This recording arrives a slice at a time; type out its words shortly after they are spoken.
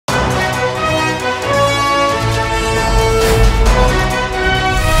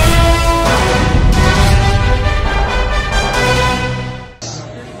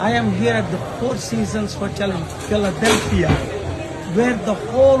here at the Four Seasons Hotel in Philadelphia, where the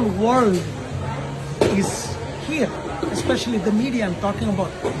whole world is here, especially the media I'm talking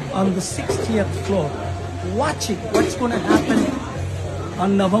about, on the 60th floor, watching what's going to happen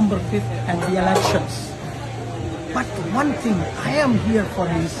on November 5th and the elections. But one thing I am here for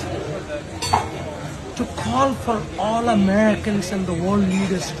is to call for all Americans and the world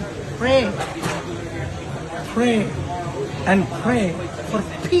leaders to pray and pray for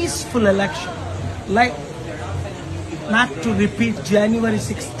peaceful election. Like, not to repeat January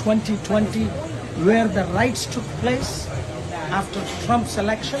 6, 2020, where the riots took place after Trump's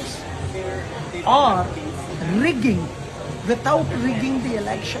elections, or rigging, without rigging the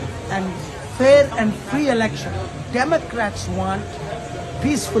election, and fair and free election. Democrats want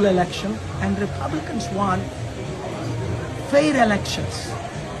peaceful election and Republicans want fair elections.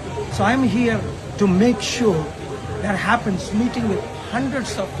 So I'm here to make sure that happens, meeting with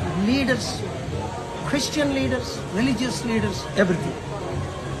hundreds of leaders, Christian leaders, religious leaders, everything.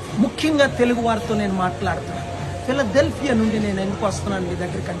 ముఖ్యంగా తెలుగు వారితో నేను మాట్లాడుతున్నాను. Philadelphia నుండి నేను ఎందుకు వస్తున్నాను మీ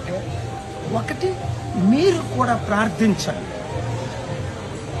దగ్గరికంటే, ఒకటి, మీరు కూడా ప్రార్థించండి.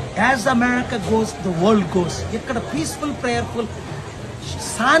 As America goes the world goes. ఇక్కడ పీస్ఫుల్, ప్రేయర్ఫుల్,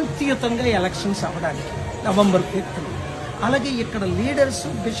 శాంతియుతంగా ఎలక్షన్స్ అవ్వడానికి నవంబర్ 5th. అలాగే ఇక్కడ లీడర్స్,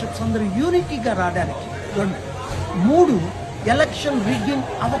 బిషప్స్ అందరూ యూనిటీగా రావడానికి. 3, ఎలక్షన్ రిగ్గింగ్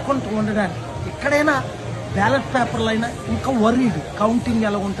అవ్వకుండా ఉండడానికి. ఎక్కడైనా బ్యాలెట్ పేపర్లు అయినా ఇంకా వరీడ్, కౌంటింగ్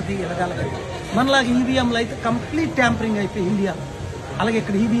ఎలా ఉంటుంది ఎలాగలగదు. మనలాగా ఈవీఎంలు అయితే కంప్లీట్ ట్యాంపరింగ్ అయిపోయి ఇండియాలో. అలాగే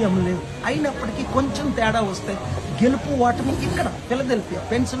ఇక్కడ ఈవీఎం లేవు. అయినప్పటికీ కొంచెం తేడా వస్తే గెలుపు ఓటమి ఇక్కడ ఫిలడెల్ఫియా,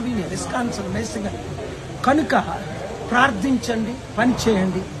 పెన్సిల్వేనియా, విస్కాన్సిన్, మిచిగన్. కనుక ప్రార్థించండి, పని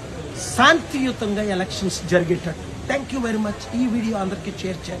చేయండి, శాంతియుతంగా elections జరిగేటట్టు. Thank you very much. ఈ వీడియో అందరికీ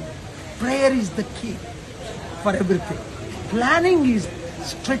షేర్ చేయండి. Prayer is the key for everything. Planning is,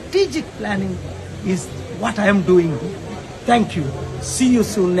 strategic planning is what I am doing. Thank you. See you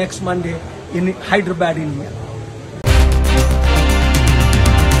soon next Monday in Hyderabad, India.